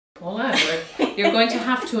Paula, you're going to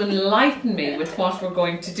have to enlighten me with what we're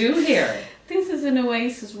going to do here. This is an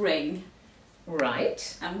oasis ring.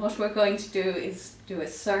 Right. And what we're going to do is do a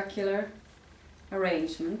circular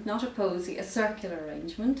arrangement, not a posy, a circular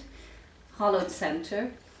arrangement, hollowed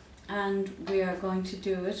centre, and we are going to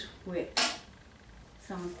do it with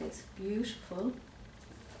some of this beautiful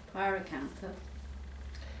pyracantha.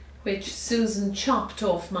 Which Susan chopped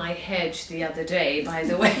off my hedge the other day, by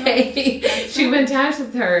the way. She went out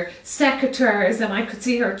with her secateurs and I could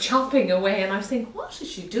see her chopping away, and I was thinking, what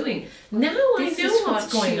is she doing? Now I know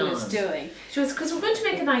what's going on. This is what she was doing. She was, because we're going to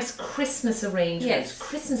make a nice Christmas arrangement. Yes.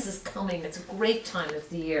 Christmas is coming, it's a great time of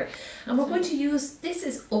the year. And we're going to use, this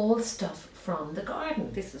is all stuff from the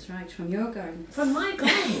garden. This is right, from your garden. From my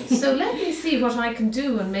garden. So let me see what I can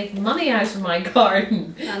do and make money out of my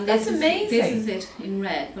garden. And that's amazing. This is it in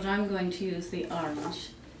red, but I'm going to use the orange.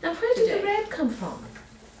 Now where did the red come from?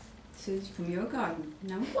 This is from your garden,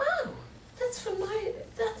 no? Wow,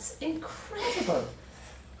 that's incredible.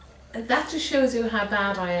 That just shows you how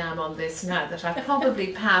bad I am on this now, that I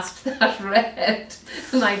probably passed that red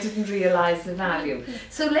and I didn't realise the value.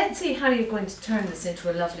 So let's see how you're going to turn this into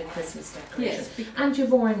a lovely Christmas decoration. Yes, and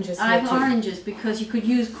you've oranges here I have oranges because you could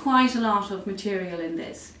use quite a lot of material in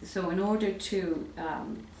this. So in order to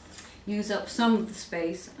use up some of the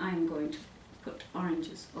space, I'm going to put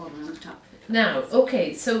oranges all around the top of it. Now,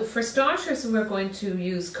 okay, so for starters we're going to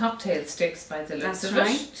use cocktail sticks by the looks of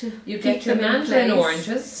it. You get your mandarin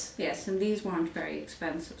oranges. Yes, and these weren't very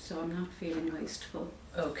expensive, so I'm not feeling wasteful.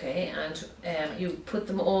 Okay, and you put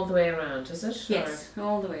them all the way around, is it? Yes,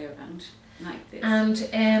 all the way around, like this.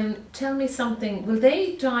 And tell me something, will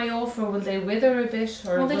they die off or will they wither a bit,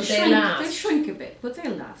 or will they last? They shrink a bit, but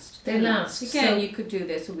they'll last. They last. Again, so you could do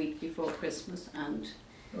this a week before Christmas and...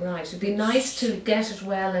 Right, it'd be nice to get it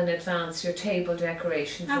well in advance, your table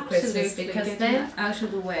decoration for Christmas, because then out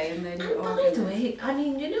of the way, and then you're by the way, I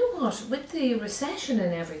mean, you know what, with the recession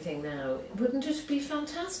and everything now, wouldn't it be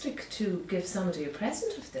fantastic to give somebody a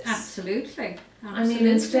present of this? Absolutely. I mean,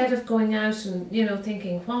 instead of going out and, you know,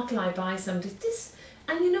 thinking, what will I buy somebody? This,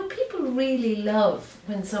 and you know, people really love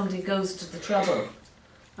when somebody goes to the trouble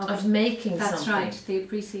of making something. That's right, they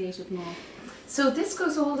appreciate it more. So this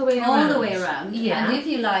goes all the way around? All the way around. Yeah. And if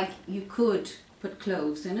you like, you could put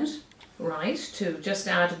cloves in it. Right, to just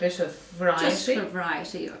add a bit of variety. Just for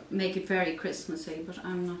variety, or make it very Christmassy, but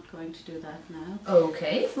I'm not going to do that now.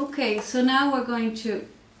 Okay. Okay, so now we're going to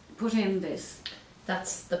put in this.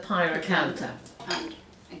 That's the pyracantha. And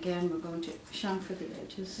again, we're going to chamfer the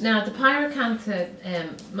edges. Now the pyracantha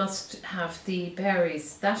must have the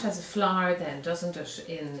berries. That has a flower then, doesn't it,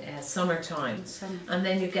 in summertime? And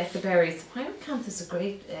then you get the berries. The pyracantha is a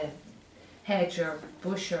great hedge or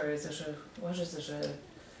bush, or is it what is it, a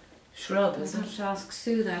shrub, is it? I have to ask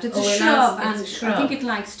Sue that. It's a shrub, and I think it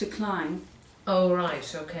likes to climb. Oh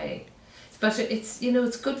right, okay. But it's, you know,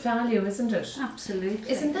 it's good value, isn't it? Absolutely.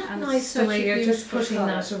 Isn't that nice the way you're just putting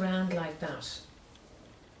that around like that?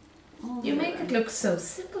 You make it look so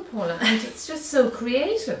simple, Paula, and it's just so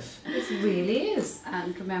creative. It really is.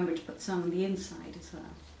 And remember to put some on the inside as well.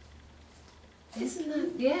 Isn't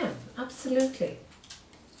that? Yeah, absolutely.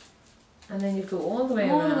 And then you go all the way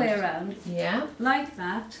around. All the way around. Yeah. Like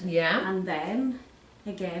that. Yeah. And then,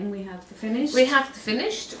 again, we have the finished. We have the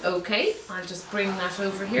finished. Okay, I'll just bring that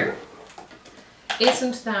over here.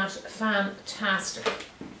 Isn't that fantastic?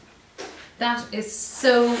 That is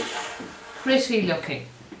so pretty looking.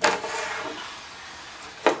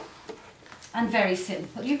 And very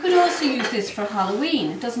simple. You could also use this for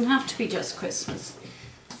Halloween. It doesn't have to be just Christmas.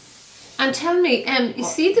 And tell me, you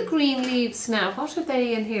see the green leaves now, what are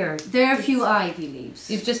they in here? There are a few ivy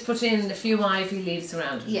leaves. You've just put in a few ivy leaves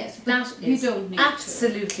around it. Yes, that you is don't need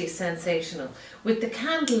absolutely sensational. With the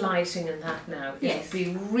candle lighting and that now, it would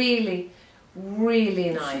be really, really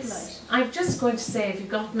nice. I'm just going to say, if you've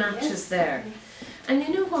got matches there. And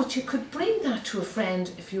you know what, you could bring that to a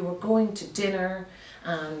friend if you were going to dinner,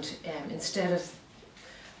 and instead of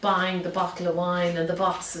buying the bottle of wine and the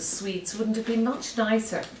box of sweets, wouldn't it be much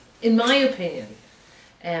nicer, in my opinion,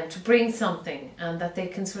 to bring something and that they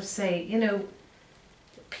can sort of say, you know,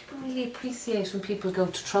 people really appreciate when people go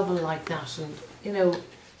to trouble like that, and you know,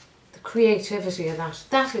 the creativity of that.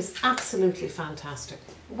 That is absolutely fantastic.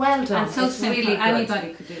 Well done. And so it's simple. Really good.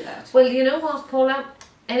 Anybody could do that. Well, you know what, Paula?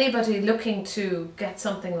 Anybody looking to get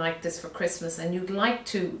something like this for Christmas and you'd like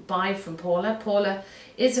to buy from Paula, Paula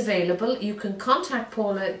is available. You can contact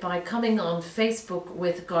Paula by coming on Facebook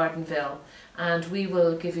with Gardenville, and we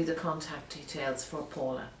will give you the contact details for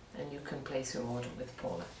Paula and you can place your order with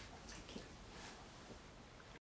Paula.